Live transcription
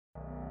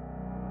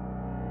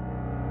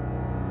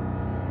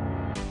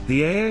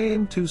The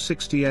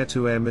AIM-260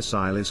 air-to-air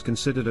missile is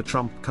considered a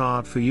trump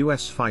card for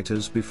US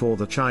fighters before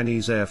the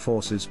Chinese Air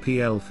Force's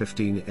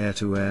PL-15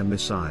 air-to-air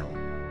missile.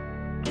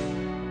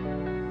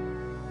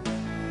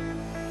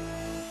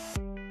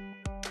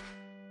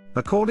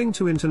 According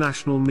to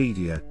international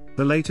media,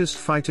 the latest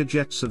fighter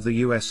jets of the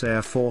US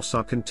Air Force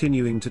are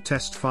continuing to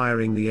test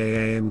firing the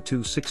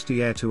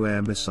AIM-260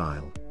 air-to-air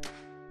missile.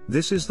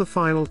 This is the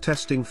final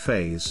testing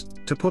phase,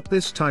 to put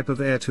this type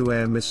of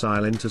air-to-air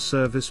missile into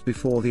service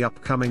before the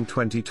upcoming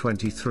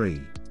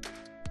 2023.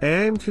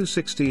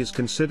 AIM-260 is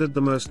considered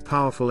the most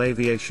powerful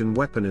aviation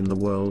weapon in the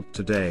world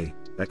today,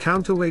 a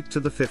counterweight to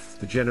the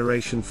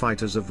fifth-generation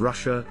fighters of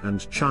Russia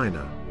and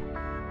China.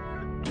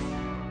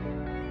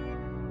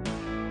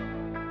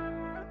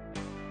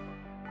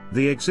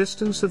 The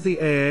existence of the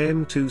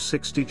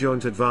AIM-260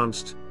 Joint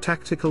Advanced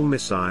Tactical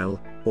Missile,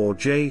 or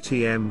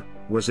JATM,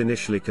 was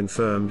initially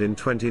confirmed in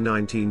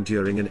 2019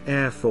 during an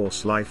Air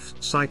Force Life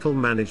Cycle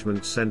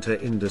Management Center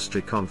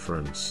industry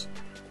conference.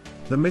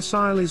 The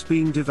missile is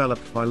being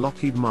developed by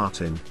Lockheed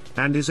Martin,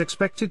 and is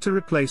expected to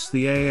replace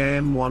the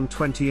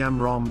AIM-120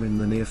 AMRAAM in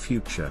the near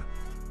future.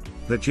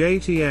 The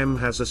JATM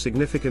has a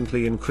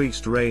significantly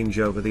increased range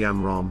over the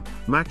AMRAAM,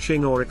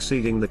 matching or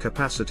exceeding the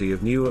capacity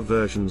of newer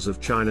versions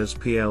of China's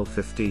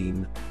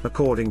PL-15,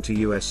 according to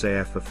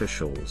USAF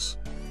officials.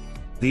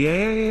 The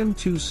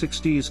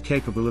AIM-260 is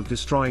capable of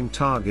destroying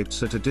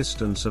targets at a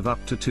distance of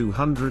up to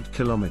 200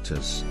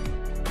 kilometers.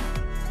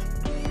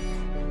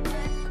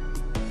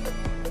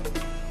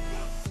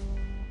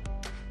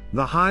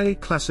 The highly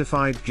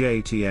classified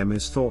JATM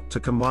is thought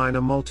to combine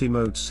a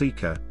multi-mode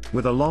seeker,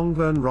 with a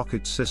long-burn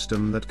rocket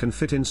system that can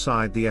fit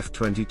inside the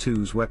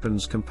F-22's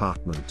weapons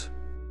compartment.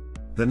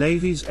 The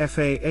Navy's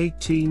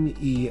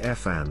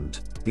FA-18EF and,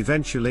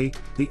 eventually,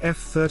 the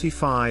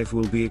F-35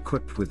 will be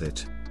equipped with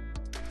it.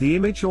 The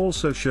image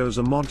also shows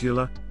a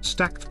modular,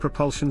 stacked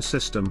propulsion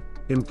system,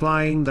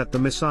 implying that the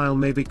missile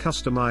may be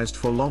customized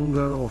for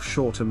longer or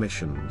shorter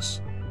missions.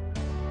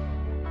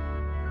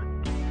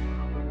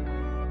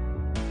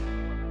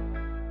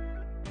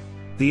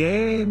 The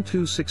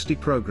AIM-260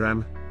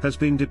 program has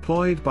been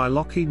deployed by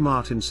Lockheed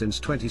Martin since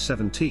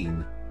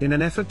 2017, in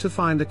an effort to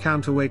find a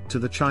counterweight to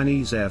the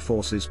Chinese Air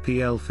Force's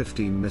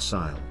PL-15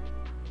 missile.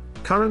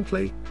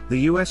 Currently,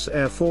 the US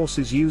Air Force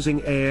is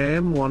using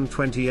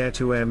AIM-120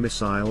 air-to-air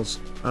missiles,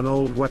 an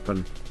old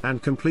weapon,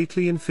 and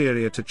completely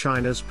inferior to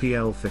China's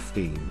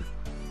PL-15.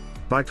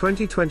 By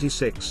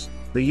 2026,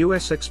 the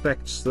US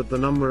expects that the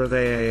number of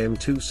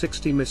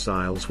AIM-260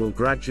 missiles will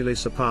gradually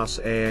surpass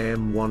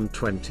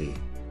AIM-120.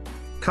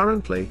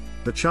 Currently,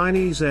 the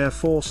Chinese Air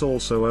Force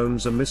also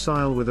owns a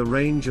missile with a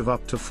range of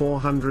up to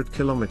 400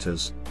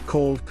 kilometers,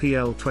 called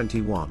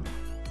PL-21.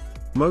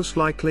 Most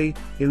likely,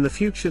 in the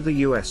future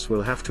the US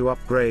will have to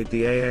upgrade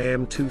the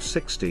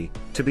AIM-260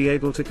 to be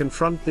able to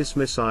confront this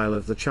missile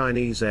of the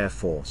Chinese Air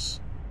Force.